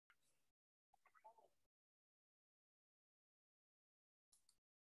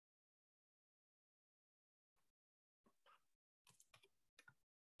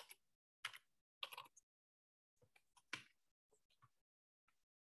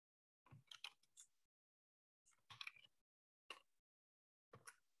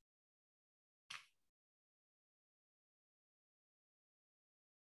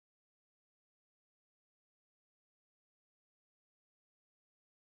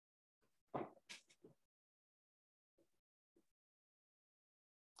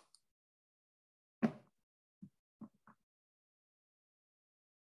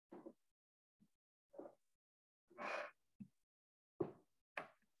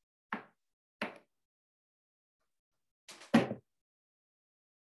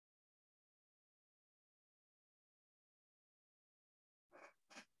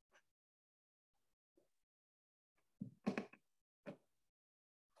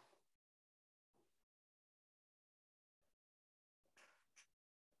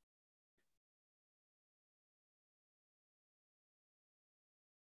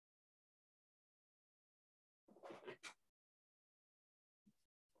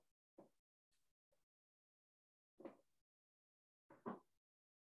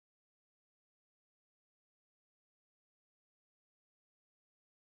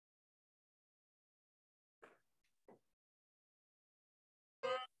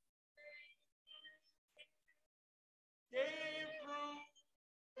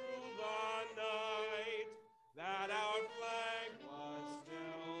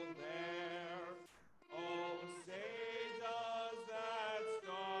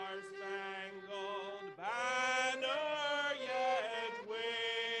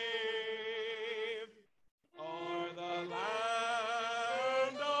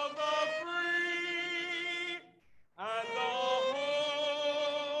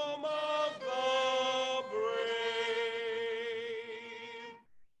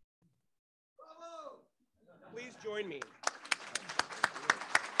me.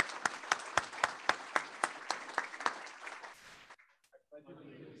 I pledge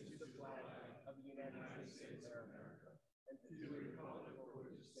allegiance to the flag of the United States of America and to the republic for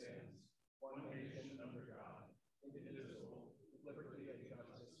which it stands, one nation under God, indivisible, with liberty and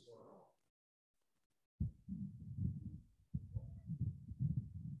justice for all.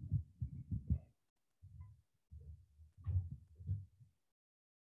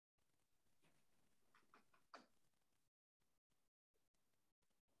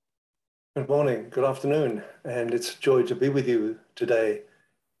 Good morning, good afternoon, and it's a joy to be with you today.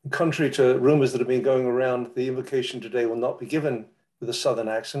 Contrary to rumors that have been going around, the invocation today will not be given with a Southern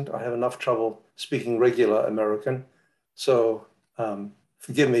accent. I have enough trouble speaking regular American, so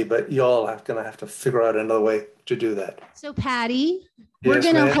forgive me, but y'all are gonna have to figure out another way to do that. So Patty, Yes, we're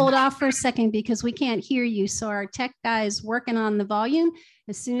gonna ma'am. hold off for a second because we can't hear you. So our tech guy is working on the volume.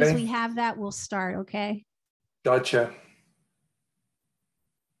 As soon as Okay. we have that, we'll start, okay? Gotcha.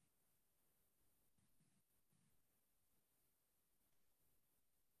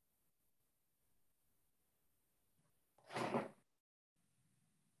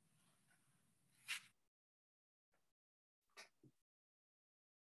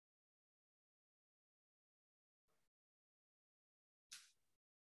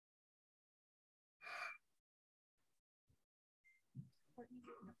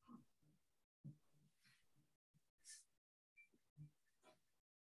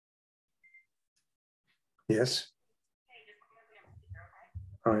 Yes.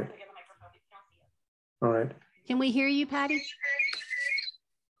 All right. All right. Can we hear you, Patty?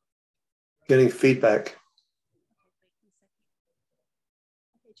 Getting feedback.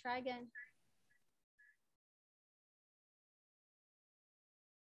 Okay, try again.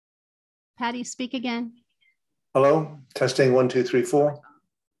 Patty, speak again. Hello, testing 1, 2, 3, 4. So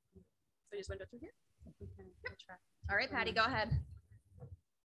you just want to go through here? Yep. All right, Patty, go ahead.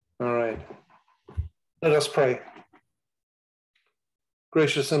 All right. Let us pray.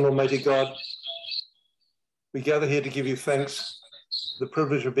 Gracious and almighty God, we gather here to give you thanks for the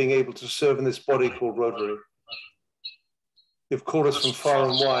privilege of being able to serve in this body called Rotary. You've called us from far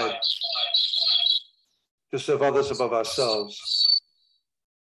and wide to serve others above ourselves.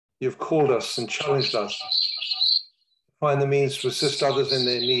 You've called us and challenged us to find the means to assist others in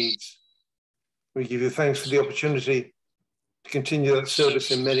their needs. We give you thanks for the opportunity to continue that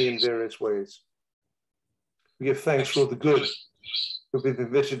service in many and various ways. We give thanks for all the good we've been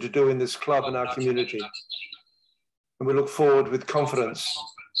permitted to do in this club and our community. And we look forward with confidence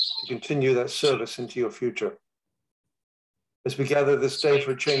to continue that service into your future. As we gather this day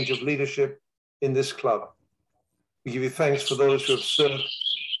for a change of leadership in this club, we give you thanks for those who have served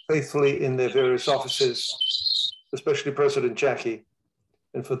faithfully in their various offices, especially President Jackie,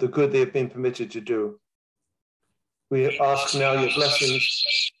 and for the good they have been permitted to do. We ask now your blessings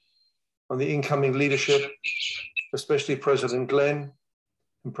on the incoming leadership, especially President Glenn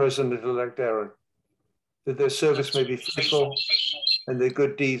and President-elect Aaron, that their service may be faithful and their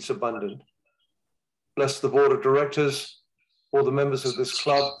good deeds abundant. Bless the board of directors, all the members of this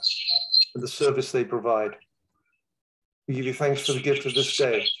club, and the service they provide. We give you thanks for the gift of this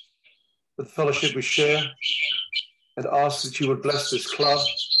day, for the fellowship we share, and ask that you would bless this club,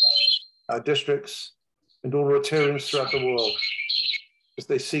 our districts, and all Rotarians throughout the world as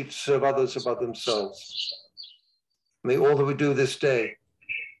they seek to serve others above themselves. May all that we do this day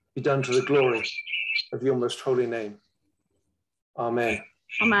be done to the glory of your most holy name. Amen.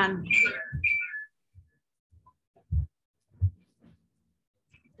 Amen.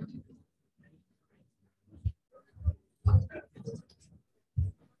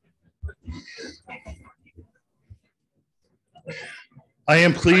 I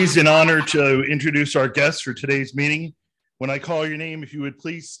am pleased and honored to introduce our guests for today's meeting. When I call your name, if you would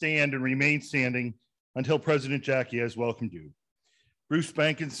please stand and remain standing until President Jackie has welcomed you. Bruce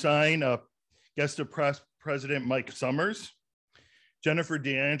Bankenstein, guest of President Mike Summers. Jennifer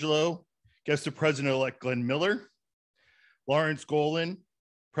D'Angelo, guest of President-elect Glenn Miller. Lawrence Golan,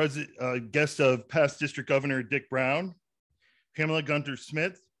 guest of past District Governor Dick Brown. Pamela Gunter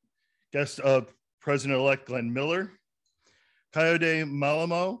Smith, guest of President-elect Glenn Miller. Coyote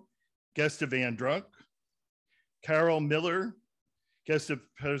Malamo, guest of Ann Drunk. Carol Miller, guest of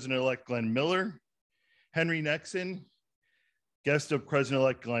President-elect Glenn Miller. Henry Nexon, guest of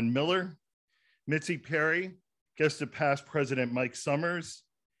President-elect Glenn Miller. Mitzi Perry, guest of past President Mike Summers.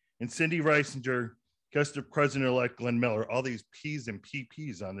 And Cindy Reisinger, guest of President-elect Glenn Miller. All these P's and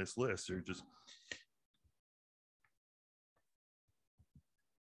PP's on this list are just...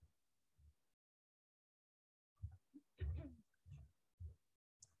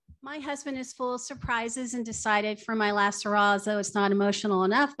 My husband is full of surprises and decided for my last hurrah, as though it's not emotional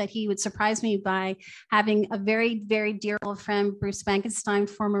enough, that he would surprise me by having a very, very dear old friend, Bruce Bankenstein,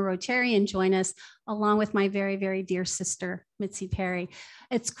 former Rotarian, join us, along with my very, very dear sister, Mitzi Perry.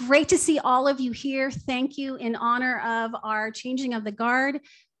 It's great to see all of you here. Thank you in honor of our changing of the guard.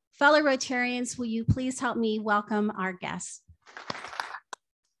 Fellow Rotarians, will you please help me welcome our guests?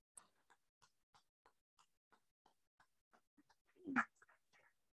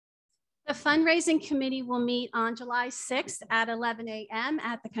 The fundraising committee will meet on July 6th at 11 a.m.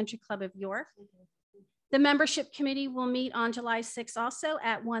 at the Country Club of York. The membership committee will meet on July 6th also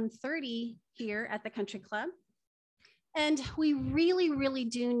at 1:30 here at the Country Club. And we really, really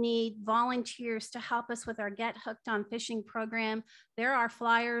do need volunteers to help us with our Get Hooked on Fishing program. There are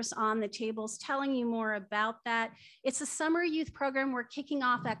flyers on the tables telling you more about that. It's a summer youth program we're kicking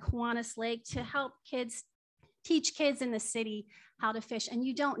off at Kiwanis Lake to help kids, teach kids in the city how to fish. And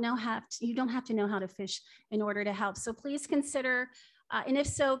you don't have to know how to fish in order to help. So please consider, and if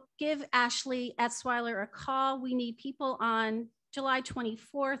so, give Ashley Etzweiler a call. We need people on July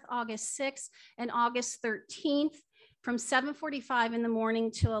 24th, August 6th, and August 13th from 7:45 in the morning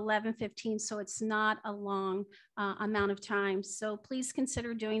to 11:15. So it's not a long amount of time. So please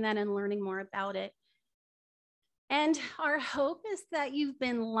consider doing that and learning more about it. And our hope is that you've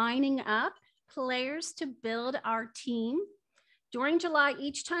been lining up players to build our team. During July,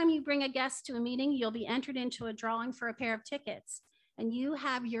 each time you bring a guest to a meeting, you'll be entered into a drawing for a pair of tickets. And you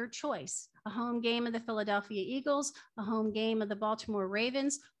have your choice: a home game of the Philadelphia Eagles, a home game of the Baltimore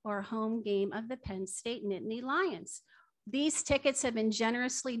Ravens, or a home game of the Penn State Nittany Lions. These tickets have been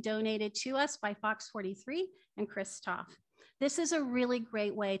generously donated to us by Fox 43 and Chris Toff. This is a really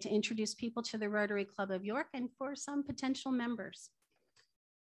great way to introduce people to the Rotary Club of York and for some potential members.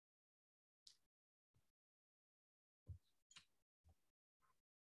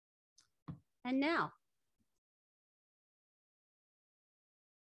 And now,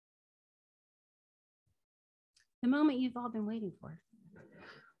 the moment you've all been waiting for.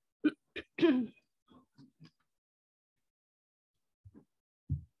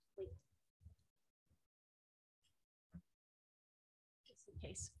 Just in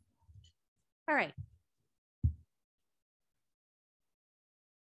case. All right.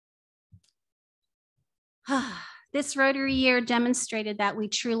 This Rotary year demonstrated that we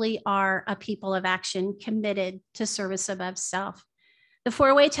truly are a people of action committed to service above self. The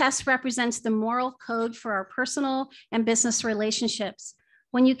four-way test represents the moral code for our personal and business relationships.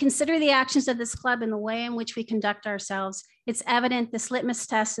 When you consider the actions of this club and the way in which we conduct ourselves, it's evident this litmus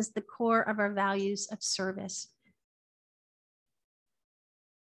test is the core of our values of service.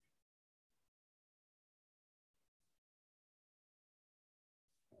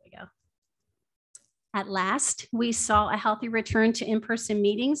 At last, we saw a healthy return to in-person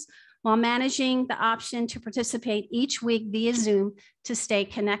meetings while managing the option to participate each week via Zoom to stay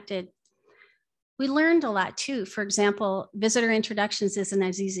connected. We learned a lot too. For example, visitor introductions isn't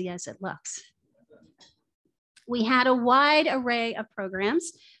as easy as it looks. We had a wide array of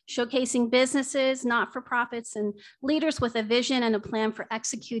programs showcasing businesses, not-for-profits, and leaders with a vision and a plan for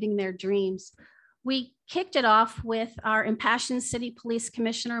executing their dreams. We kicked it off with our impassioned City Police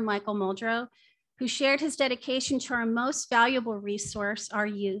Commissioner, Michael Muldrow, who shared his dedication to our most valuable resource, our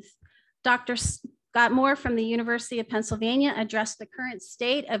youth. Dr. Scott Moore from the University of Pennsylvania addressed the current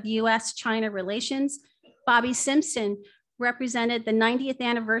state of US-China relations. Bobby Simpson represented the 90th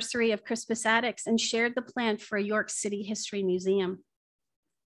anniversary of Crispus Attucks and shared the plan for a York City History Museum.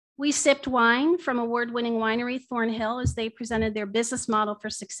 We sipped wine from award-winning winery Thornhill as they presented their business model for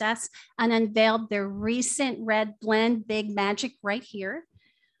success and unveiled their recent red blend, Big Magic, right here.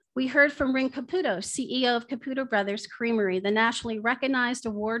 We heard from Ring Caputo, CEO of Caputo Brothers Creamery, the nationally recognized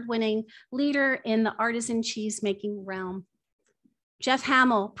award-winning leader in the artisan cheese-making realm. Jeff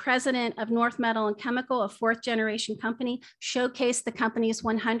Hamill, president of North Metal and Chemical, a fourth-generation company, showcased the company's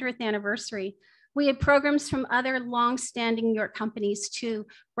 100th anniversary. We had programs from other long-standing York companies too.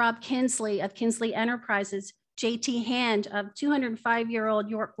 Rob Kinsley of Kinsley Enterprises, JT Hand of 205-year-old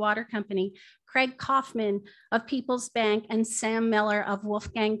York Water Company, Craig Kaufman of People's Bank, and Sam Miller of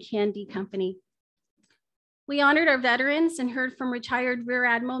Wolfgang Candy Company. We honored our veterans and heard from retired Rear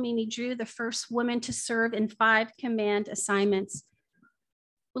Admiral Mimi Drew, the first woman to serve in 5 command assignments.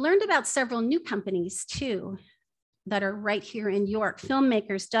 We learned about several new companies too that are right here in York.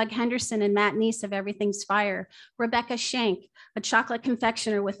 Filmmakers Doug Henderson and Matt Neese of Everything's Fire, Rebecca Schenk, a chocolate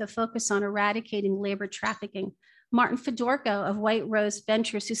confectioner with a focus on eradicating labor trafficking, Martin Fedorko of White Rose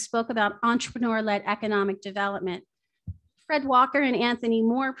Ventures, who spoke about entrepreneur-led economic development. Fred Walker and Anthony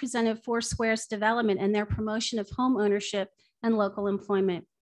Moore presented Four Squares Development and their promotion of home ownership and local employment.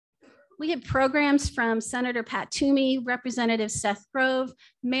 We had programs from Senator Pat Toomey, Representative Seth Grove,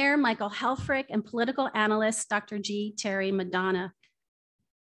 Mayor Michael Helfrich, and political analyst Dr. G. Terry Madonna.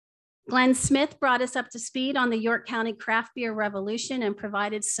 Glenn Smith brought us up to speed on the York County craft beer revolution and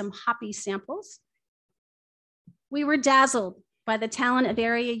provided some hoppy samples. We were dazzled by the talent of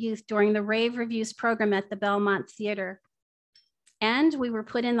area youth during the Rave Reviews program at the Belmont Theater. And we were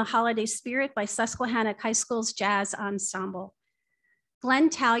put in the holiday spirit by Susquehannock High School's jazz ensemble.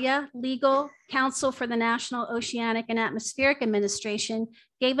 Glenn Talia, legal counsel for the National Oceanic and Atmospheric Administration,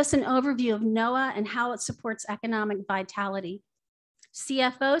 gave us an overview of NOAA and how it supports economic vitality.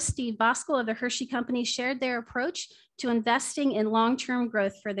 CFO Steve Bosco of the Hershey Company shared their approach to investing in long-term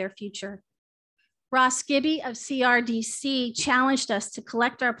growth for their future. Ross Gibby of CRDC challenged us to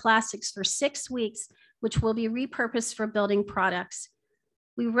collect our plastics for 6 weeks, which will be repurposed for building products.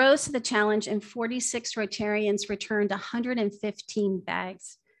 We rose to the challenge and 46 Rotarians returned 115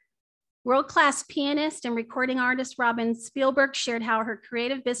 bags. World-class pianist and recording artist Robin Spielberg shared how her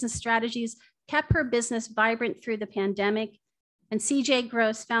creative business strategies kept her business vibrant through the pandemic. And CJ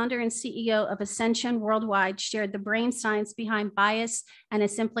Gross, founder and CEO of Ascension Worldwide, shared the brain science behind bias and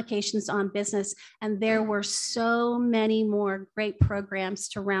its implications on business. And there were so many more great programs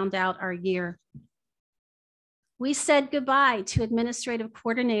to round out our year. We said goodbye to Administrative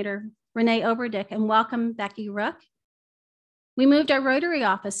Coordinator Renee Oberdick and welcomed Becky Rook. We moved our Rotary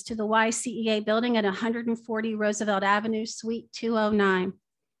office to the YCEA building at 140 Roosevelt Avenue, Suite 209.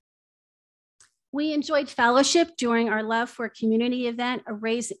 We enjoyed fellowship during our Love for Community event,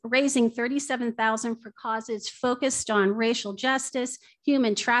 raising $37,000 for causes focused on racial justice,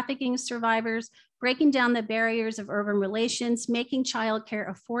 human trafficking survivors, breaking down the barriers of urban relations, making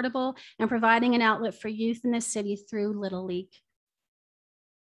childcare affordable, and providing an outlet for youth in the city through Little League.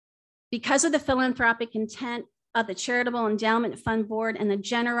 Because of the philanthropic intent of the Charitable Endowment Fund Board and the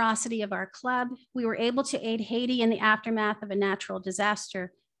generosity of our club, we were able to aid Haiti in the aftermath of a natural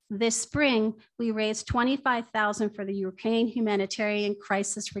disaster. This spring, we raised $25,000 for the Ukraine Humanitarian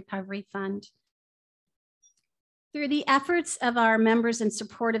Crisis Recovery Fund. Through the efforts of our members in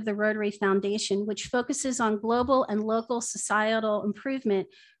support of the Rotary Foundation, which focuses on global and local societal improvement,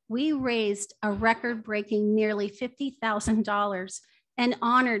 we raised a record-breaking nearly $50,000 and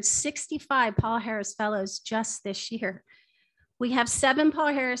honored 65 Paul Harris Fellows just this year. We have 7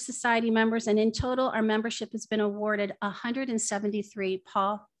 Paul Harris Society members, and in total, our membership has been awarded 173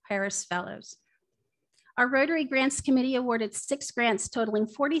 Paul Harris Fellows. Our Rotary Grants Committee awarded 6 grants totaling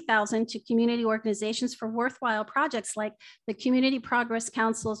 $40,000 to community organizations for worthwhile projects like the Community Progress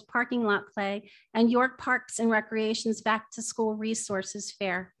Council's Parking Lot Play and York Parks and Recreation's Back to School Resources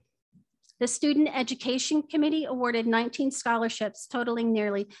Fair. The Student Education Committee awarded 19 scholarships totaling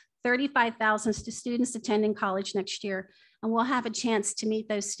nearly $35,000 to students attending college next year, and we'll have a chance to meet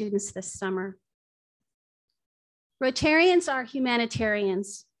those students this summer. Rotarians are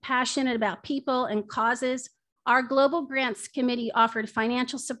humanitarians, passionate about people and causes. Our Global Grants Committee offered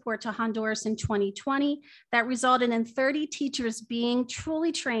financial support to Honduras in 2020 that resulted in 30 teachers being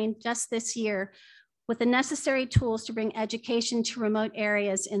truly trained just this year with the necessary tools to bring education to remote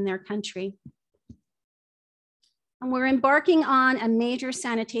areas in their country. And we're embarking on a major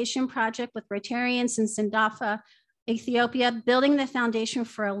sanitation project with Rotarians in Sandafa, Ethiopia, building the foundation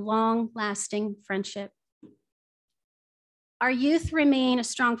for a long-lasting friendship. Our youth remain a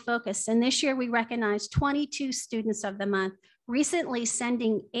strong focus, and this year we recognized 22 students of the month, recently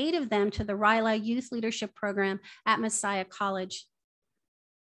sending 8 of them to the RILA Youth Leadership Program at Messiah College.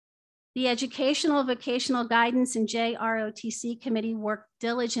 The Educational Vocational Guidance and JROTC Committee worked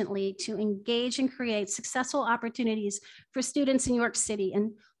diligently to engage and create successful opportunities for students in York City,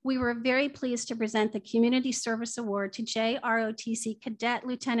 and we were very pleased to present the Community Service Award to JROTC Cadet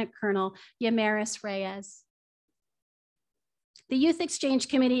Lieutenant Colonel Yamaris Reyes. The Youth Exchange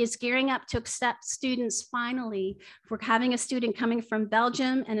Committee is gearing up to accept students finally. We're having a student coming from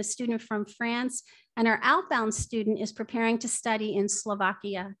Belgium and a student from France, and our outbound student is preparing to study in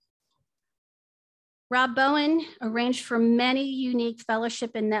Slovakia. Rob Bowen arranged for many unique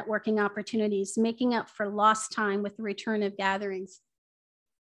fellowship and networking opportunities, making up for lost time with the return of gatherings.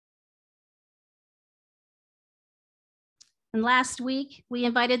 And last week, we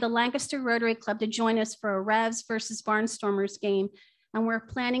invited the Lancaster Rotary Club to join us for a Revs versus Barnstormers game, and we're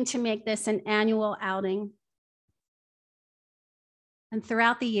planning to make this an annual outing. And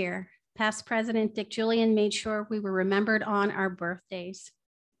throughout the year, past President Dick Julian made sure we were remembered on our birthdays.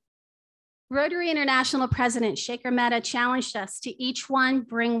 Rotary International President Shaker Mehta challenged us to each one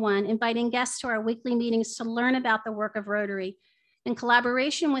bring one, inviting guests to our weekly meetings to learn about the work of Rotary. In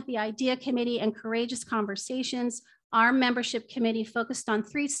collaboration with the IDEA Committee and Courageous Conversations, our membership committee focused on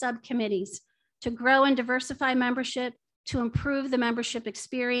 3 subcommittees: to grow and diversify membership, to improve the membership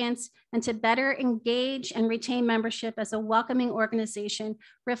experience, and to better engage and retain membership as a welcoming organization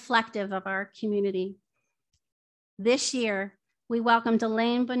reflective of our community. This year, we welcomed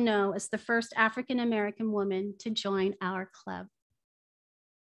Elaine Bonneau as the first African-American woman to join our club.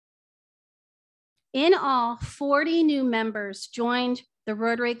 In all, 40 new members joined the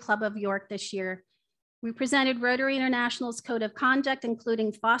Rotary Club of York this year. We presented Rotary International's Code of Conduct,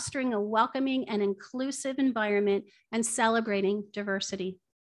 including fostering a welcoming and inclusive environment and celebrating diversity.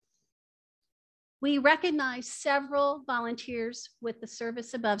 We recognized several volunteers with the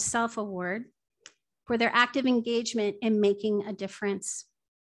Service Above Self Award for their active engagement in making a difference.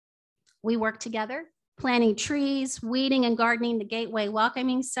 We worked together, planting trees, weeding and gardening the Gateway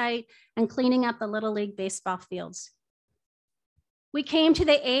Welcoming Site, and cleaning up the Little League baseball fields. We came to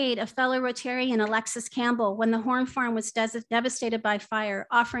the aid of fellow Rotarian Alexis Campbell when the Horn Farm was devastated by fire,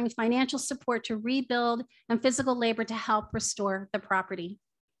 offering financial support to rebuild and physical labor to help restore the property.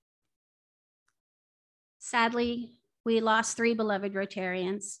 Sadly, we lost 3 beloved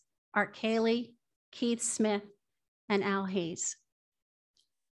Rotarians: Art Cayley, Keith Smith, and Al Hayes.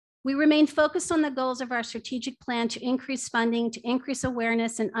 We remain focused on the goals of our strategic plan to increase funding, to increase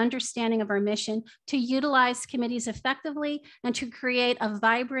awareness and understanding of our mission, to utilize committees effectively, and to create a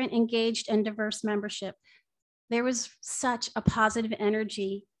vibrant, engaged, and diverse membership. There was such a positive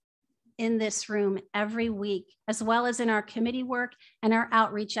energy in this room every week, as well as in our committee work and our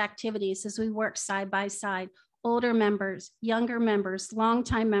outreach activities as we work side by side. Older members, younger members,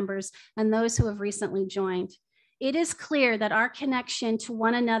 longtime members, and those who have recently joined. It is clear that our connection to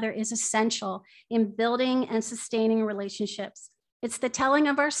one another is essential in building and sustaining relationships. It's the telling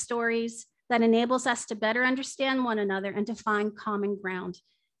of our stories that enables us to better understand one another and to find common ground.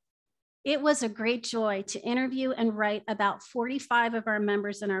 It was a great joy to interview and write about 45 of our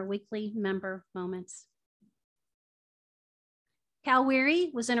members in our weekly member moments. Cal Weary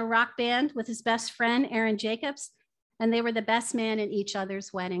was in a rock band with his best friend, Aaron Jacobs, and they were the best man in each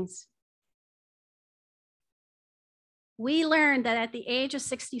other's weddings. We learned that at the age of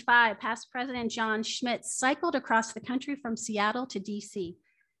 65, past President John Schmidt cycled across the country from Seattle to DC.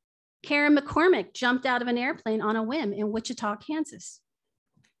 Karen McCormick jumped out of an airplane on a whim in Wichita, Kansas.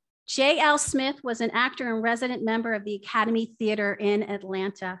 J.L. Smith was an actor and resident member of the Academy Theater in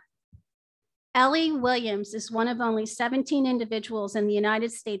Atlanta. Ellie Williams is one of only 17 individuals in the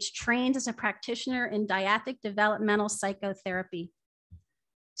United States trained as a practitioner in dyadic developmental psychotherapy.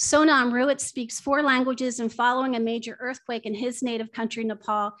 Sonam Ruit speaks 4 languages, and following a major earthquake in his native country,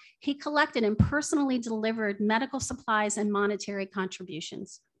 Nepal, he collected and personally delivered medical supplies and monetary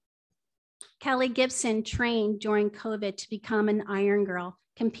contributions. Kelly Gibson trained during COVID to become an Iron Girl,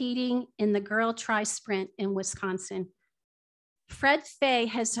 competing in the Girl Tri-Sprint in Wisconsin. Fred Fay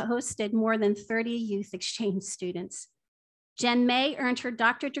has hosted more than 30 youth exchange students. Jen May earned her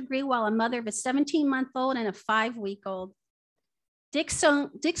doctorate degree while a mother of a 17-month-old and a 5-week-old. Dick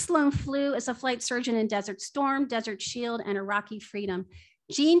Sloan flew as a flight surgeon in Desert Storm, Desert Shield, and Iraqi Freedom.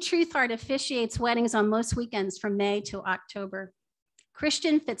 Jean Truthart officiates weddings on most weekends from May to October.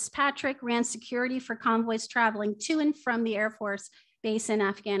 Christian Fitzpatrick ran security for convoys traveling to and from the Air Force Base in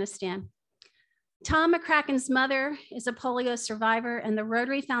Afghanistan. Tom McCracken's mother is a polio survivor, and the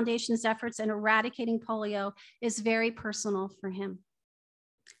Rotary Foundation's efforts in eradicating polio is very personal for him.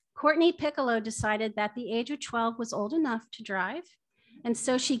 Courtney Piccolo decided that the age of 12 was old enough to drive, and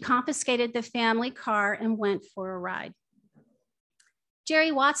so she confiscated the family car and went for a ride.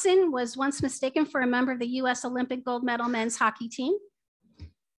 Jerry Watson was once mistaken for a member of the U.S. Olympic gold medal men's hockey team.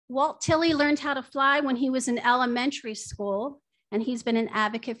 Walt Tilley learned how to fly when he was in elementary school, and he's been an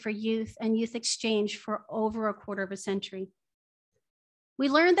advocate for youth and youth exchange for over a quarter of a century. We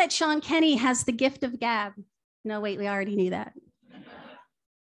learned that Sean Kenny has the gift of gab. No, wait, we already knew that.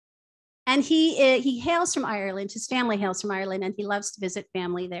 And he hails from Ireland. His family hails from Ireland, and he loves to visit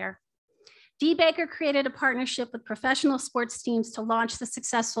family there. Dee Baker created a partnership with professional sports teams to launch the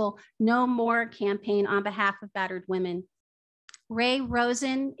successful No More campaign on behalf of battered women. Ray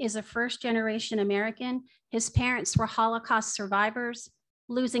Rosen is a first-generation American. His parents were Holocaust survivors,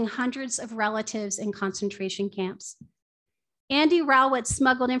 losing hundreds of relatives in concentration camps. Andy Rowett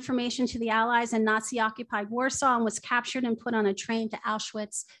smuggled information to the Allies in Nazi-occupied Warsaw and was captured and put on a train to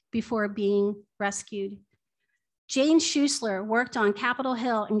Auschwitz before being rescued. Jane Schuessler worked on Capitol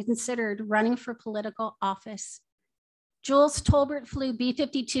Hill and considered running for political office. Jules Tolbert flew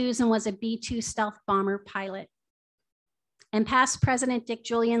B-52s and was a B-2 stealth bomber pilot. And past President Dick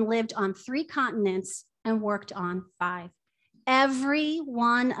Julian lived on 3 continents and worked on 5. Every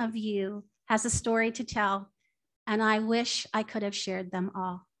one of you has a story to tell, and I wish I could have shared them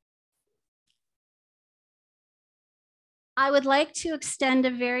all. I would like to extend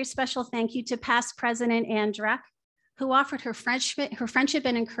a very special thank you to past President Ann Dreck, who offered her friendship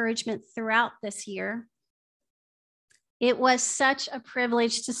and encouragement throughout this year. It was such a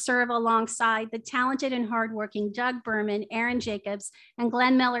privilege to serve alongside the talented and hardworking Doug Berman, Aaron Jacobs, and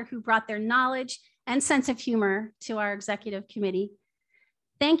Glenn Miller, who brought their knowledge and sense of humor to our executive committee.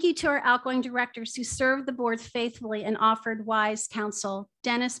 Thank you to our outgoing directors who served the board faithfully and offered wise counsel,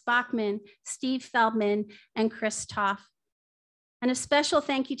 Dennis Bachman, Steve Feldman, and Chris Toff. And a special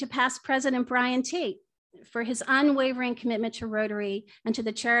thank you to past President Brian Tate for his unwavering commitment to Rotary and to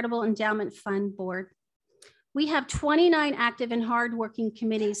the Charitable Endowment Fund Board. We have 29 active and hardworking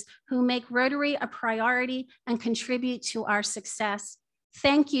committees who make Rotary a priority and contribute to our success.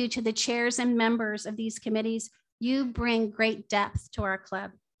 Thank you to the chairs and members of these committees. You bring great depth to our club.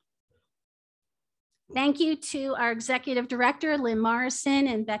 Thank you to our executive director, Lynn Morrison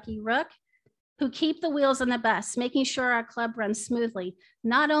and Becky Rook, who keep the wheels on the bus, making sure our club runs smoothly,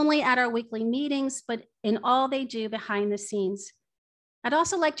 not only at our weekly meetings, but in all they do behind the scenes. I'd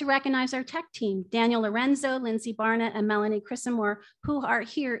also like to recognize our tech team, Daniel Lorenzo, Lindsay Barnett, and Melanie Chrisamore, who are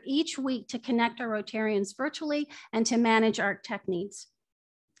here each week to connect our Rotarians virtually and to manage our tech needs.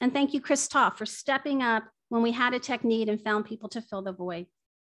 And thank you, Chris Toff, for stepping up when we had a tech need and found people to fill the void.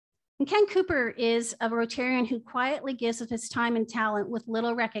 And Ken Cooper is a Rotarian who quietly gives of his time and talent with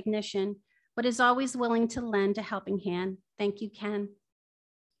little recognition, but is always willing to lend a helping hand. Thank you, Ken.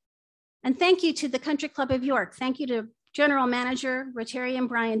 And thank you to the Country Club of York. Thank you to General Manager Rotarian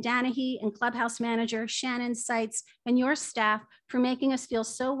Brian Danahy and Clubhouse Manager Shannon Seitz and your staff for making us feel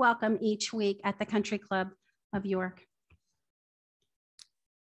so welcome each week at the Country Club of York.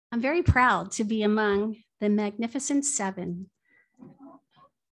 I'm very proud to be among the Magnificent Seven,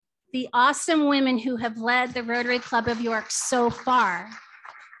 the awesome women who have led the Rotary Club of York so far.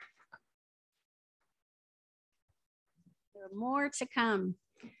 There are more to come.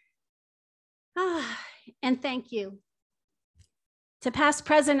 And thank you to past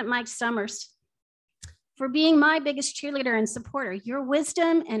President Mike Summers for being my biggest cheerleader and supporter. Your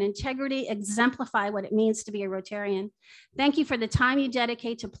wisdom and integrity exemplify what it means to be a Rotarian. Thank you for the time you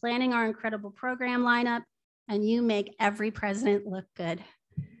dedicate to planning our incredible program lineup, and you make every president look good.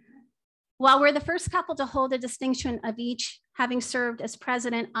 While we're the first couple to hold the distinction of each having served as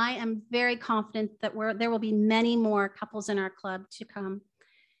president, I am very confident that there will be many more couples in our club to come.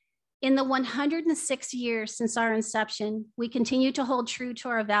 In the 106 years since our inception, we continue to hold true to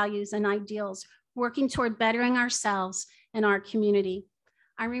our values and ideals, working toward bettering ourselves and our community.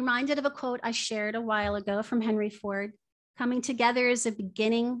 I'm reminded of a quote I shared a while ago from Henry Ford. Coming together is a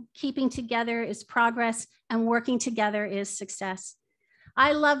beginning, keeping together is progress, and working together is success.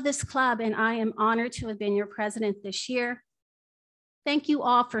 I love this club, and I am honored to have been your president this year. Thank you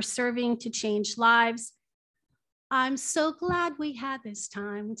all for serving to change lives. I'm so glad we had this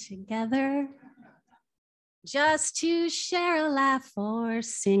time together just to share a laugh or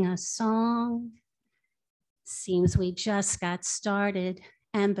sing a song. Seems we just got started,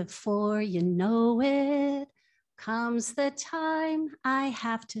 and before you know it, comes the time I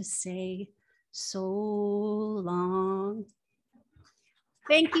have to say so long.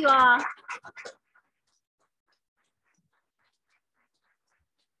 Thank you all.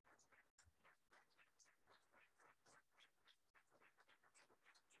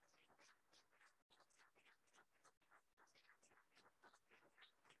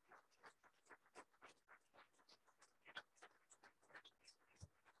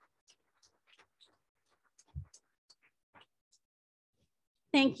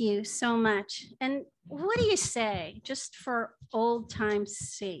 Thank you so much. And what do you say, just for old time's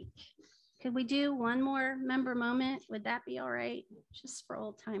sake? Could we do one more member moment? Would that be all right? Just for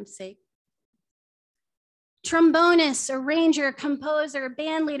old time's sake. Trombonist, arranger, composer,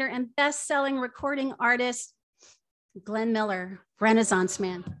 band leader, and best-selling recording artist, Glenn Miller, Renaissance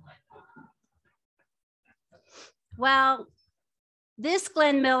man. Well, this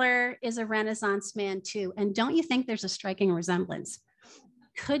Glenn Miller is a Renaissance man too. And don't you think there's a striking resemblance?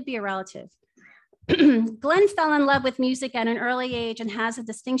 Could be a relative. Glenn fell in love with music at an early age and has a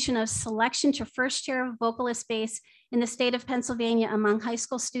distinction of selection to first chair of vocalist bass in the state of Pennsylvania among high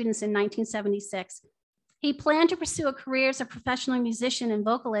school students in 1976. He planned to pursue a career as a professional musician and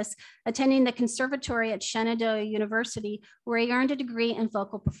vocalist, attending the conservatory at Shenandoah University, where he earned a degree in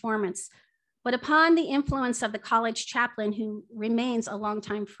vocal performance. But upon the influence of the college chaplain, who remains a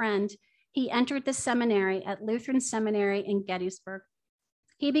longtime friend, he entered the seminary at Lutheran Seminary in Gettysburg.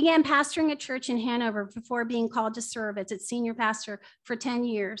 He began pastoring a church in Hanover before being called to serve as its senior pastor for 10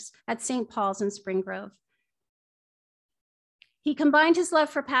 years at St. Paul's in Spring Grove. He combined his love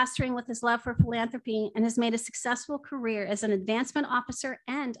for pastoring with his love for philanthropy and has made a successful career as an advancement officer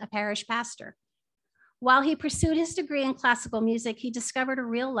and a parish pastor. While he pursued his degree in classical music, he discovered a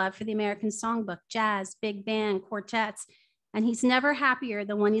real love for the American songbook, jazz, big band, quartets, and he's never happier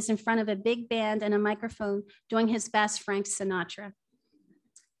than when he's in front of a big band and a microphone doing his best Frank Sinatra.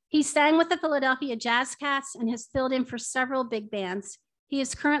 He sang with the Philadelphia Jazz Cats and has filled in for several big bands. He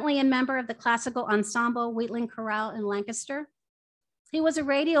is currently a member of the classical ensemble Wheatland Chorale in Lancaster. He was a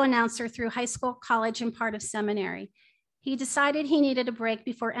radio announcer through high school, college, and part of seminary. He decided he needed a break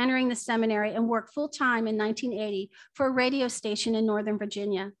before entering the seminary and worked full-time in 1980 for a radio station in Northern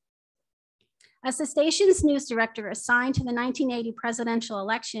Virginia. As the station's news director assigned to the 1980 presidential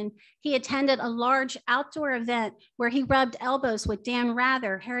election, he attended a large outdoor event where he rubbed elbows with Dan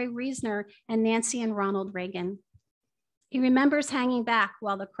Rather, Harry Reasoner, and Nancy and Ronald Reagan. He remembers hanging back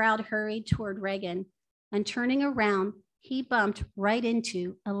while the crowd hurried toward Reagan, and turning around, he bumped right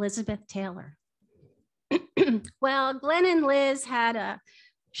into Elizabeth Taylor. Well, Glenn and Liz had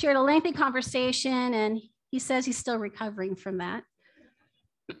shared a lengthy conversation, and he says he's still recovering from that.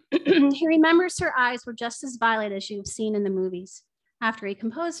 He remembers her eyes were just as violet as you've seen in the movies. After he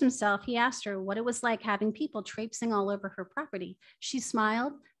composed himself, he asked her what it was like having people traipsing all over her property. She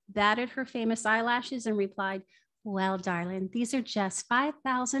smiled, batted her famous eyelashes, and replied, "Well, darling, these are just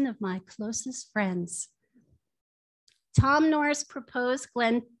 5,000 of my closest friends." Tom Norris proposed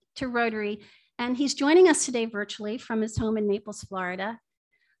Glenn to Rotary, and he's joining us today virtually from his home in Naples, Florida.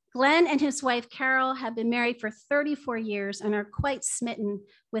 Glenn and his wife, Carol, have been married for 34 years and are quite smitten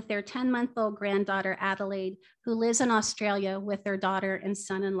with their 10-month-old granddaughter, Adelaide, who lives in Australia with their daughter and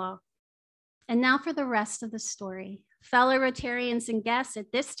son-in-law. And now for the rest of the story. Fellow Rotarians and guests,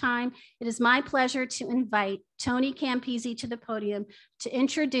 at this time, it is my pleasure to invite Tony Campisi to the podium to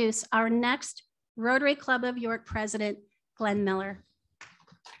introduce our next Rotary Club of York president, Glenn Miller.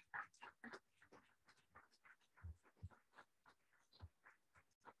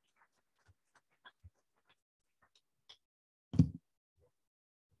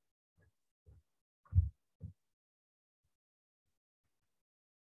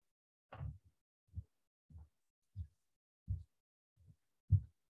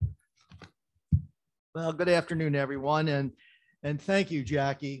 Well, good afternoon, everyone, and thank you,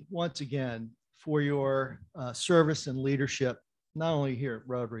 Jackie, once again for your service and leadership, not only here at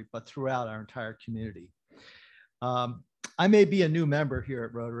Rotary, but throughout our entire community. I may be a new member here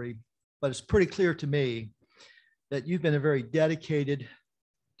at Rotary, but it's pretty clear to me that you've been a very dedicated,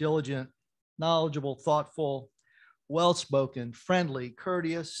 diligent, knowledgeable, thoughtful, well-spoken, friendly,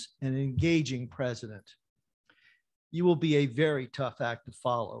 courteous, and engaging president. You will be a very tough act to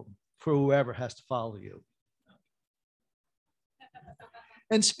follow for whoever has to follow you.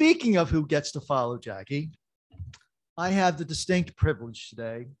 And speaking of who gets to follow Jackie, I have the distinct privilege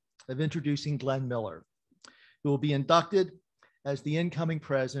today of introducing Glenn Miller, who will be inducted as the incoming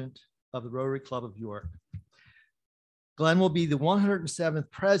president of the Rotary Club of York. Glenn will be the 107th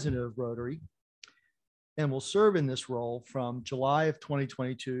president of Rotary and will serve in this role from July of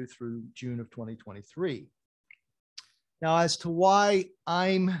 2022 through June of 2023. Now, as to why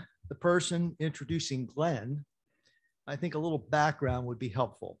I'm the person introducing Glenn, I think a little background would be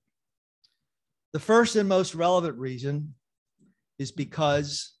helpful. The first and most relevant reason is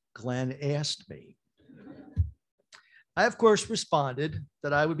because Glenn asked me. I, of course, responded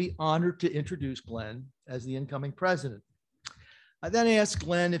that I would be honored to introduce Glenn as the incoming president. I then asked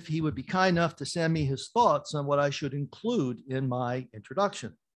Glenn if he would be kind enough to send me his thoughts on what I should include in my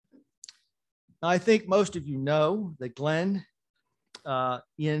introduction. Now, I think most of you know that Glenn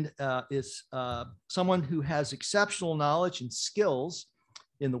is someone who has exceptional knowledge and skills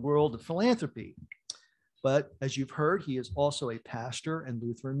in the world of philanthropy. But as you've heard, he is also a pastor and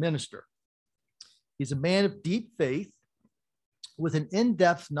Lutheran minister. He's a man of deep faith with an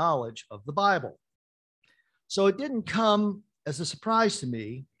in-depth knowledge of the Bible. So it didn't come as a surprise to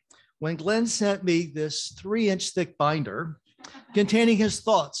me when Glenn sent me this 3-inch thick binder containing his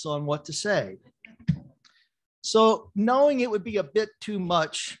thoughts on what to say. So knowing it would be a bit too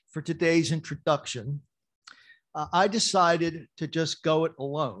much for today's introduction, I decided to just go it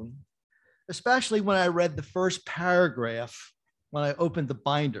alone, especially when I read the first paragraph when I opened the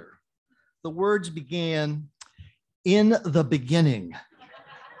binder. The words began, "In the beginning."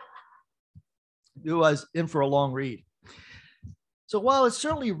 It was in for a long read. So while it's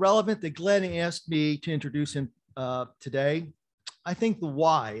certainly relevant that Glenn asked me to introduce him today, I think the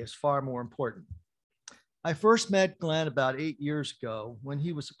why is far more important. I first met Glenn about 8 years ago when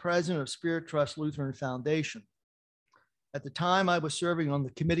he was the president of Spirit Trust Lutheran Foundation. At the time, I was serving on the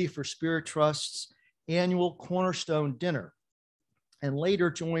Committee for Spirit Trust's annual Cornerstone Dinner, and later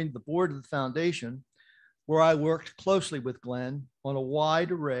joined the board of the foundation, where I worked closely with Glenn on a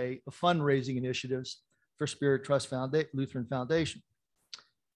wide array of fundraising initiatives for Spirit Trust Lutheran Foundation.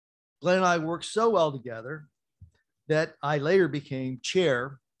 Glenn and I worked so well together that I later became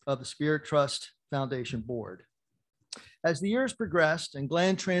chair of the Spirit Trust Foundation board. As the years progressed and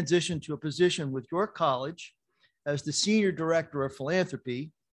Glenn transitioned to a position with York College as the senior director of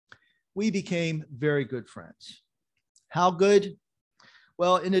philanthropy, we became very good friends. How good?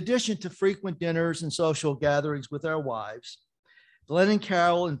 Well, in addition to frequent dinners and social gatherings with our wives, Glenn and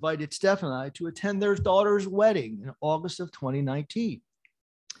Carol invited Steph and I to attend their daughter's wedding in August of 2019.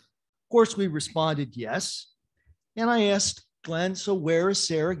 Of course, we responded yes. And I asked Glenn, so where is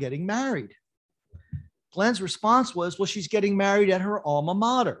Sarah getting married? Glenn's response was, well, she's getting married at her alma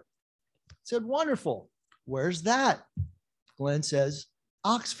mater. I said, wonderful. Where's that? Glenn says,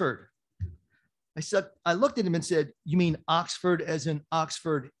 Oxford. I looked at him and said, you mean Oxford as in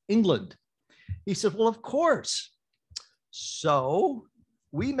Oxford, England? He said, well, of course. So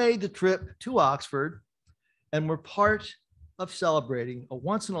we made the trip to Oxford and were part of celebrating a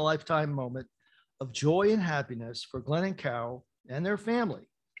once in a lifetime moment of joy and happiness for Glenn and Carol and their family.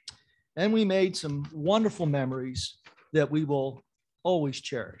 And we made some wonderful memories that we will always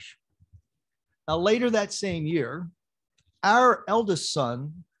cherish. Now, later that same year, our eldest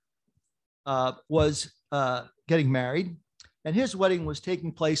son was getting married, and his wedding was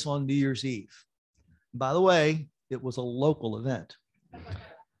taking place on New Year's Eve. By the way, it was a local event.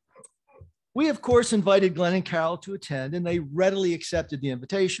 We, of course, invited Glenn and Carol to attend, and they readily accepted the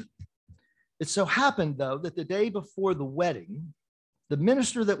invitation. It so happened, though, that the day before the wedding, the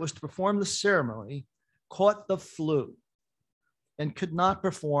minister that was to perform the ceremony caught the flu and could not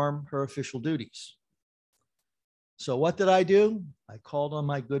perform her official duties. So what did I do? I called on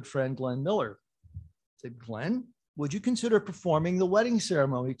my good friend, Glenn Miller. I said, Glenn, would you consider performing the wedding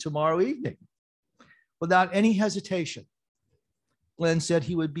ceremony tomorrow evening? Without any hesitation, Glenn said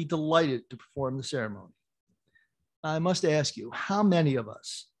he would be delighted to perform the ceremony. I must ask you, how many of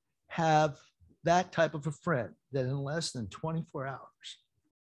us have that type of a friend that in less than 24 hours,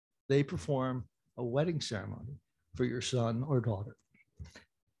 they perform a wedding ceremony for your son or daughter?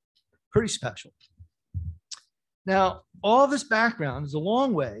 Pretty special. Now, all this background is a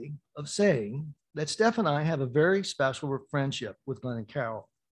long way of saying that Steph and I have a very special friendship with Glenn and Carol.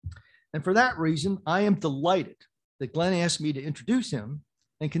 And for that reason, I am delighted that Glenn asked me to introduce him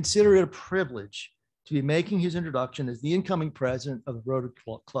and consider it a privilege to be making his introduction as the incoming president of the Rotary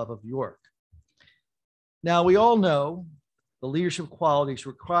Club of York. Now, we all know the leadership qualities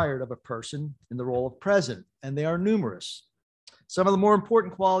required of a person in the role of president, and they are numerous. Some of the more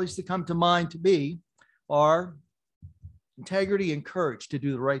important qualities that come to mind to me are integrity and courage to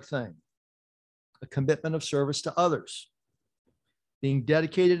do the right thing, a commitment of service to others, being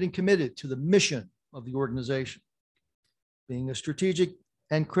dedicated and committed to the mission of the organization, being a strategic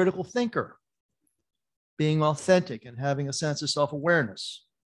and critical thinker, being authentic and having a sense of self-awareness,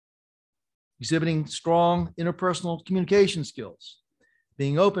 exhibiting strong interpersonal communication skills,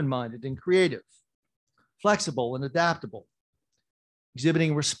 being open-minded and creative, flexible and adaptable,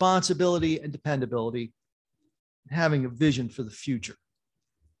 exhibiting responsibility and dependability, and having a vision for the future.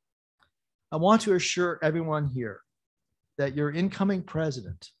 I want to assure everyone here that your incoming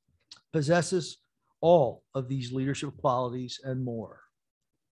president possesses all of these leadership qualities and more.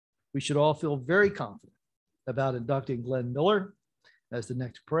 We should all feel very confident about inducting Glenn Miller as the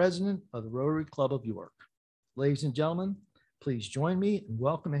next president of the Rotary Club of York. Ladies and gentlemen, please join me in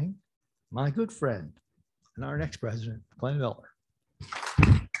welcoming my good friend and our next president, Glenn Miller.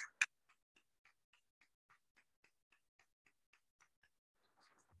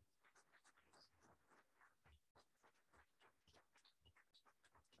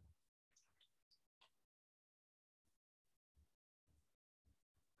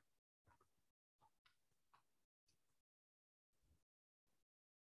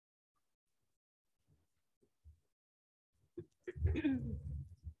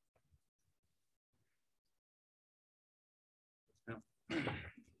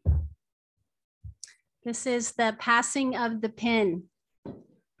 This is the passing of the pin.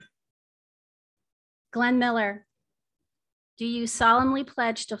 Glenn Miller, do you solemnly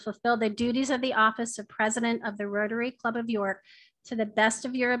pledge to fulfill the duties of the office of President of the Rotary Club of York to the best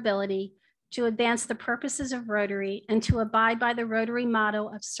of your ability, to advance the purposes of Rotary, and to abide by the Rotary motto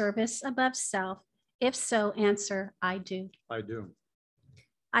of service above self? If so, answer, I do. I do.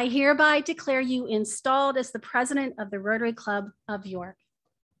 I hereby declare you installed as the President of the Rotary Club of York.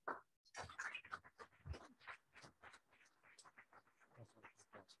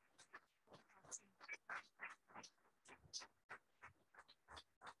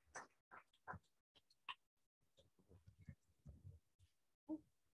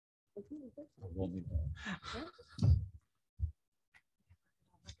 We'll need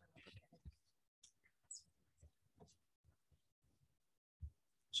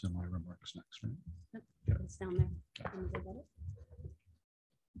so my remarks next, right? It's down there. Can you go get it?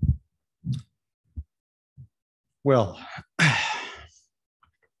 Well,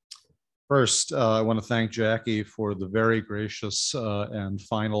 first, I want to thank Jackie for the very gracious and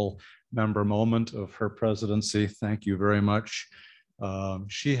final member moment of her presidency. Thank you very much.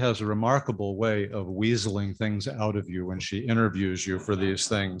 She has a remarkable way of weaseling things out of you when she interviews you for these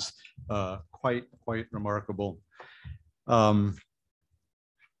things. Quite remarkable.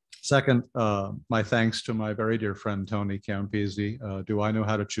 Second, my thanks to my very dear friend, Tony Campisi. Do I know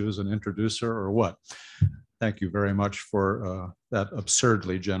how to choose an introducer or what? Thank you very much for that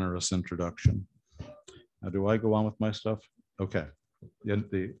absurdly generous introduction. Now, do I go on with my stuff? Okay.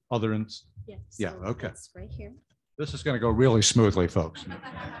 The other, Yeah. yeah, okay. It's right here. This is going to go really smoothly, folks. And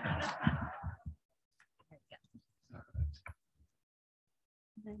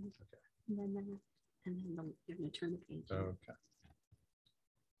then you're going to turn the page. Okay.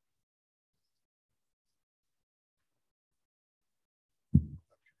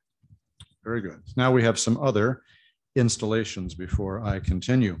 Very good. Now we have some other installations before I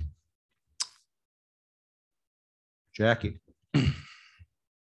continue. Jackie.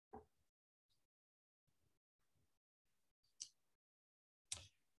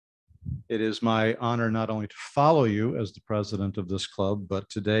 It is my honor not only to follow you as the president of this club, but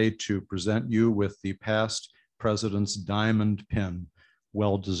today to present you with the past president's diamond pin.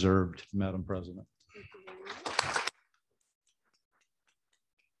 Well deserved, Madam President.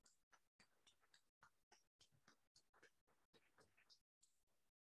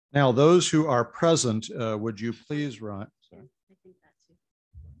 Now, those who are present, would you please rise? Sorry. I think that's it.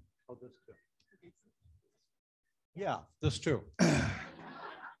 Oh, this too. Yeah, this too.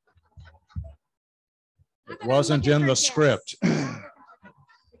 It wasn't in the script.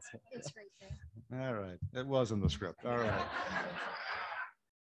 It's right there. All right, it was in the script. All right.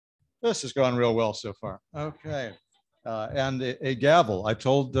 This has gone real well so far. Okay. And a gavel. I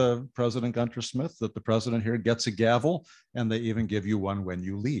told President Gunter Smith that the president here gets a gavel, and they even give you one when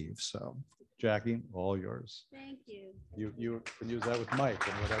you leave. So, Jackie, all yours. Thank you. You can use that with Mike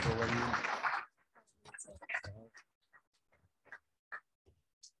and whatever way you want.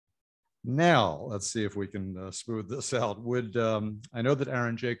 Now, let's see if we can smooth this out. I know that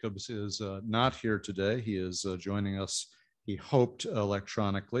Aaron Jacobs is not here today. He is joining us, he hoped,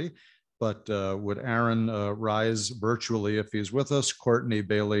 electronically. But would Aaron rise virtually if he's with us? Courtney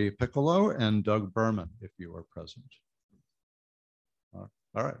Bailey Piccolo and Doug Berman, if you are present. All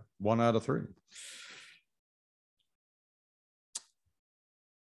right, 1 out of 3.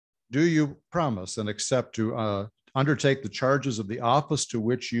 Do you promise and accept to undertake the charges of the office to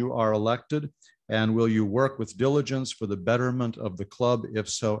which you are elected? And will you work with diligence for the betterment of the club? If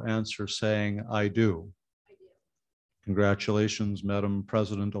so, answer saying, I do. Congratulations, Madam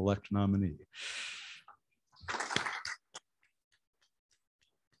President-elect nominee.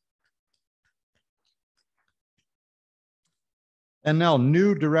 And now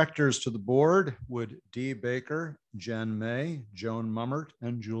new directors to the board would Dee Baker, Jen May, Joan Mummert,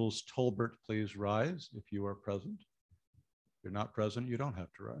 and Jules Tolbert please rise if you are present. If you're not present, you don't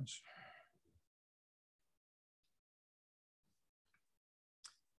have to rise.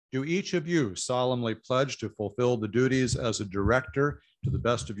 Do each of you solemnly pledge to fulfill the duties as a director to the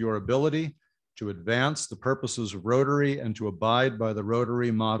best of your ability, to advance the purposes of Rotary, and to abide by the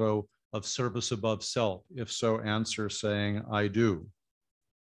Rotary motto of service above self? If so, answer saying, I do.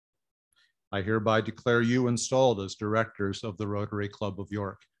 I hereby declare you installed as directors of the Rotary Club of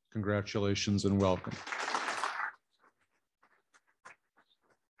York. Congratulations and welcome.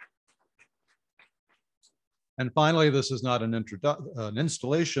 And finally, this is not an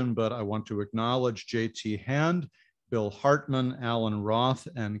installation, but I want to acknowledge J.T. Hand, Bill Hartman, Alan Roth,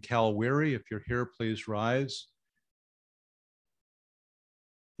 and Cal Weary. If you're here, please rise.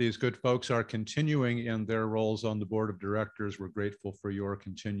 These good folks are continuing in their roles on the board of directors. We're grateful for your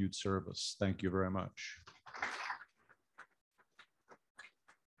continued service. Thank you very much.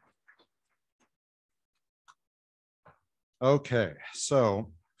 Okay,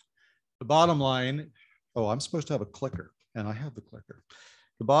 so the bottom line, oh, I'm supposed to have a clicker, and I have the clicker.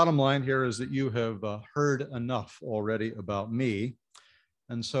 The bottom line here is that you have heard enough already about me.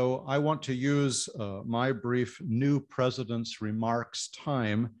 And so I want to use my brief new president's remarks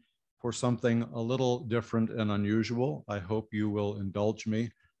time for something a little different and unusual. I hope you will indulge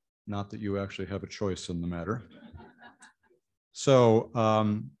me, not that you actually have a choice in the matter. So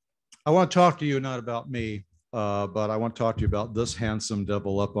I want to talk to you not about me, but I want to talk to you about this handsome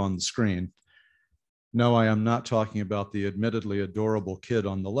devil up on the screen. No, I am not talking about the admittedly adorable kid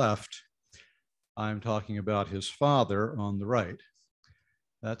on the left. I'm talking about his father on the right.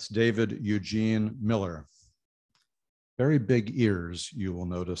 That's David Eugene Miller. Very big ears, you will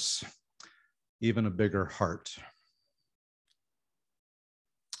notice, even a bigger heart.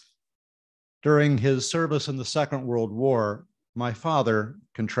 During his service in the Second World War, my father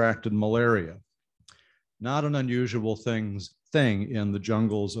contracted malaria, not an unusual thing in the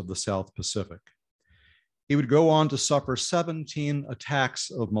jungles of the South Pacific. He would go on to suffer 17 attacks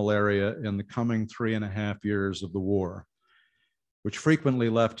of malaria in the coming 3.5 years of the war, which frequently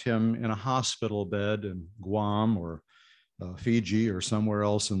left him in a hospital bed in Guam or Fiji or somewhere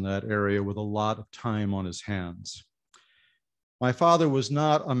else in that area with a lot of time on his hands. My father was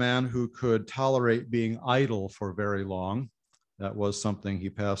not a man who could tolerate being idle for very long. That was something he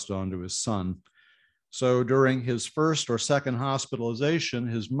passed on to his son. So during his first or second hospitalization,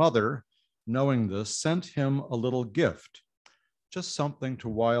 his mother, knowing this, sent him a little gift, just something to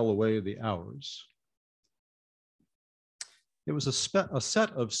while away the hours. It was a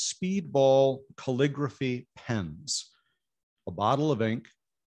set of speedball calligraphy pens, a bottle of ink,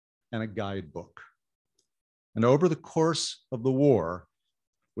 and a guidebook. And over the course of the war,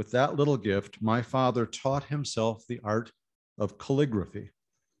 with that little gift, my father taught himself the art of calligraphy.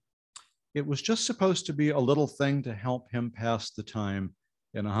 It was just supposed to be a little thing to help him pass the time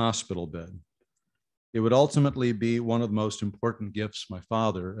in a hospital bed. It would ultimately be one of the most important gifts my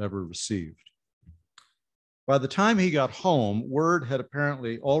father ever received. By the time he got home, word had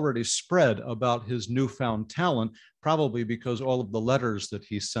apparently already spread about his newfound talent, probably because all of the letters that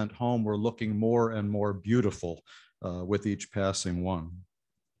he sent home were looking more and more beautiful with each passing one.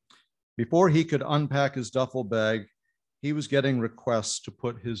 Before he could unpack his duffel bag, he was getting requests to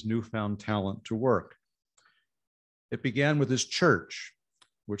put his newfound talent to work. It began with his church,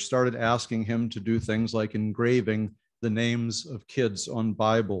 which started asking him to do things like engraving the names of kids on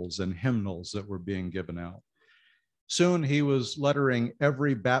Bibles and hymnals that were being given out. Soon he was lettering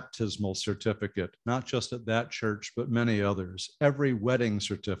every baptismal certificate, not just at that church, but many others, every wedding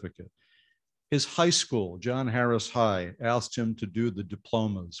certificate. His high school, John Harris High, asked him to do the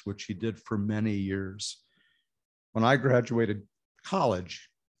diplomas, which he did for many years. When I graduated college,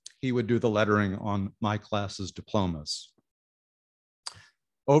 he would do the lettering on my class's diplomas.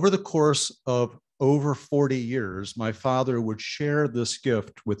 Over the course of over 40 years, my father would share this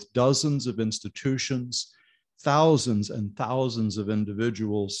gift with dozens of institutions, thousands and thousands of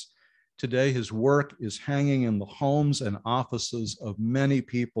individuals. Today, his work is hanging in the homes and offices of many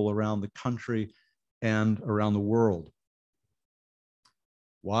people around the country and around the world.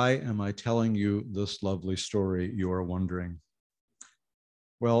 Why am I telling you this lovely story, you are wondering?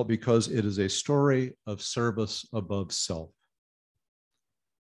 Well, because it is a story of service above self.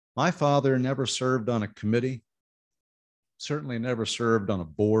 My father never served on a committee, certainly never served on a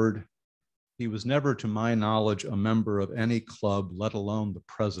board. He was never, to my knowledge, a member of any club, let alone the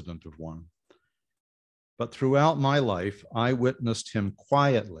president of one. But throughout my life, I witnessed him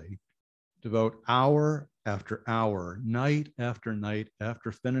quietly devote hour after hour, night after night,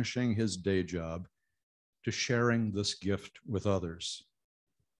 after finishing his day job, to sharing this gift with others.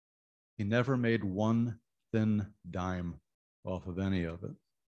 He never made one thin dime off of any of it.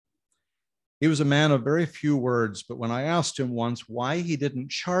 He was a man of very few words, but when I asked him once why he didn't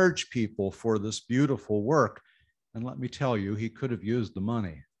charge people for this beautiful work, and let me tell you, he could have used the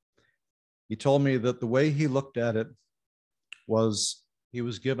money. He told me that the way he looked at it was he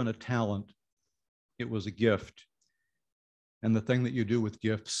was given a talent. It was a gift. And the thing that you do with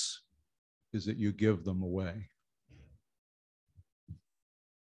gifts is that you give them away.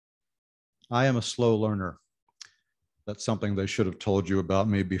 I am a slow learner. That's something they should have told you about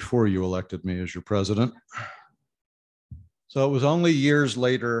me before you elected me as your president. So it was only years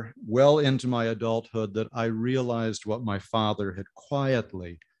later, well into my adulthood, that I realized what my father had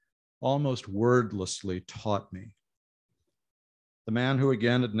quietly, almost wordlessly taught me. The man who,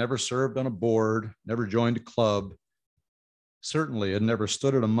 again, had never served on a board, never joined a club, certainly had never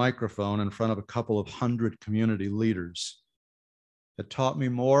stood at a microphone in front of a couple of hundred community leaders, had taught me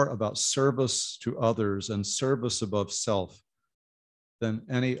more about service to others and service above self than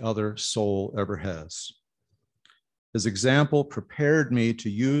any other soul ever has. His example prepared me to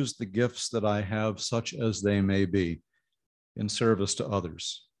use the gifts that I have, such as they may be, in service to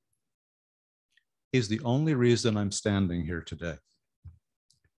others. He's the only reason I'm standing here today.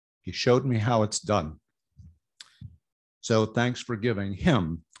 He showed me how it's done. So thanks for giving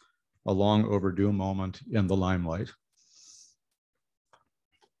him a long overdue moment in the limelight.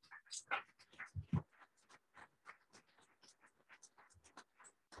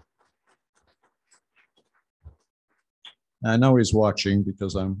 I know he's watching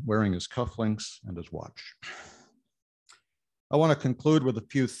because I'm wearing his cufflinks and his watch. I want to conclude with a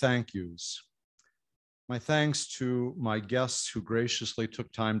few thank yous. My thanks to my guests who graciously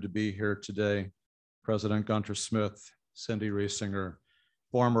took time to be here today, President Gunter Smith, Cindy Riesinger,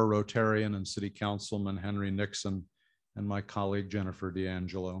 former Rotarian and City Councilman Henry Nixon, and my colleague Jennifer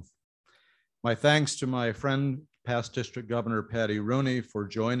D'Angelo. My thanks to my friend, past District Governor Patty Rooney, for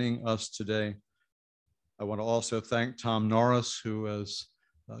joining us today. I want to also thank Tom Norris, who, as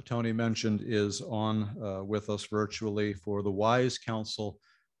Tony mentioned, is on with us virtually, for the wise counsel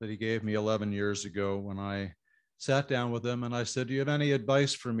that he gave me 11 years ago when I sat down with him and I said, do you have any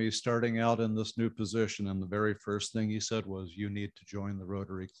advice for me starting out in this new position? And the very first thing he said was, you need to join the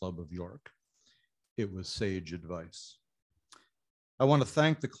Rotary Club of York. It was sage advice. I want to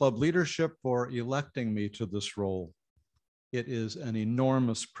thank the club leadership for electing me to this role. It is an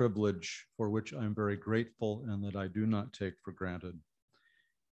enormous privilege for which I'm very grateful and that I do not take for granted.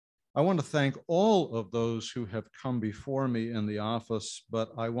 I want to thank all of those who have come before me in the office,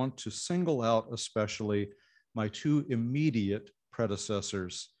 but I want to single out especially my two immediate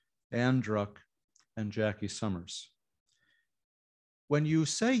predecessors, Ann Druck and Jackie Summers. When you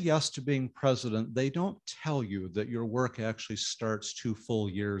say yes to being president, they don't tell you that your work actually starts 2 full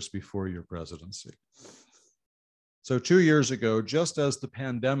years before your presidency. So 2 years ago, just as the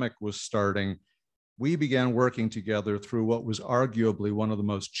pandemic was starting, we began working together through what was arguably one of the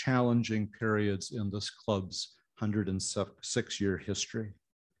most challenging periods in this club's 106-year history.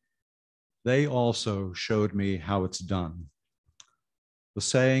 They also showed me how it's done. The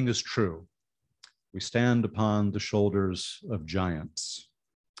saying is true. We stand upon the shoulders of giants.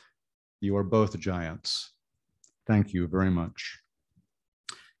 You are both giants. Thank you very much.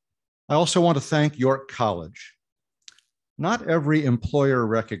 I also want to thank York College. Not every employer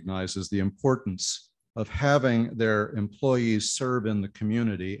recognizes the importance of having their employees serve in the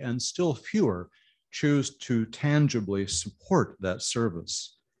community, and still fewer choose to tangibly support that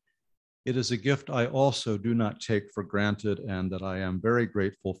service. It is a gift I also do not take for granted and that I am very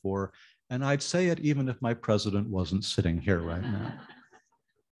grateful for. And I'd say it even if my president wasn't sitting here right now.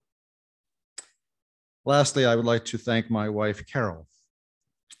 Lastly, I would like to thank my wife, Carol.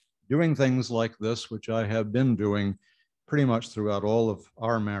 Doing things like this, which I have been doing pretty much throughout all of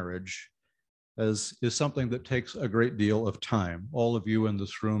our marriage, is something that takes a great deal of time. All of you in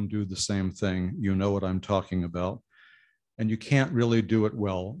this room do the same thing. You know what I'm talking about. And you can't really do it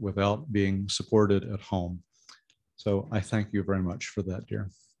well without being supported at home. So I thank you very much for that, dear.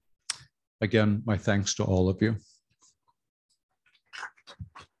 Again, my thanks to all of you.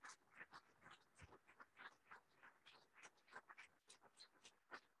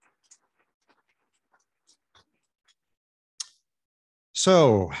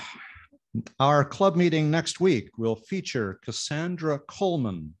 So our club meeting next week will feature Cassandra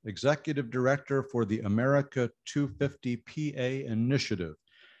Coleman, Executive Director for the America 250 PA Initiative.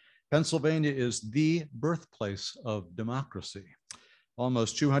 Pennsylvania is the birthplace of democracy.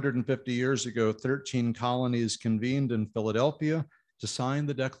 Almost 250 years ago, 13 colonies convened in Philadelphia to sign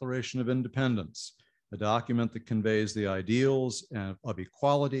the Declaration of Independence, a document that conveys the ideals of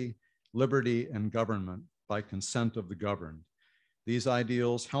equality, liberty, and government by consent of the governed. These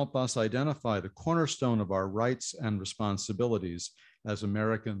ideals help us identify the cornerstone of our rights and responsibilities as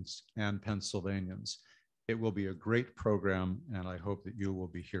Americans and Pennsylvanians. It will be a great program, and I hope that you will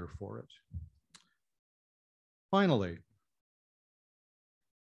be here for it. Finally,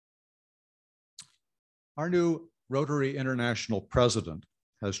 our new Rotary International president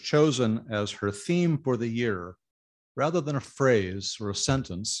has chosen as her theme for the year, rather than a phrase or a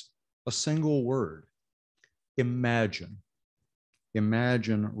sentence, a single word: imagine.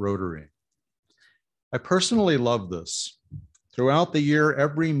 Imagine Rotary. I personally love this. Throughout the year,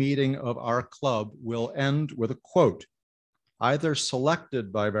 every meeting of our club will end with a quote, either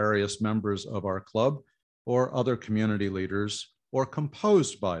selected by various members of our club or other community leaders, or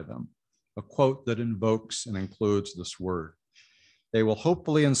composed by them, a quote that invokes and includes this word. They will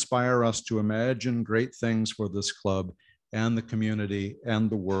hopefully inspire us to imagine great things for this club and the community and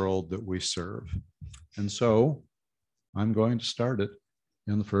the world that we serve. And so I'm going to start it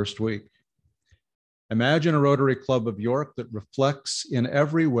in the first week. Imagine a Rotary Club of York that reflects in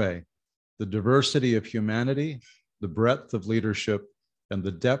every way the diversity of humanity, the breadth of leadership, and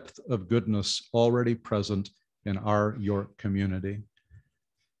the depth of goodness already present in our York community.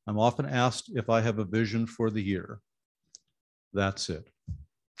 I'm often asked if I have a vision for the year. That's it.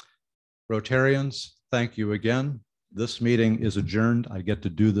 Rotarians, thank you again. This meeting is adjourned. I get to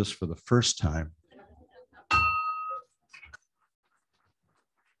do this for the first time.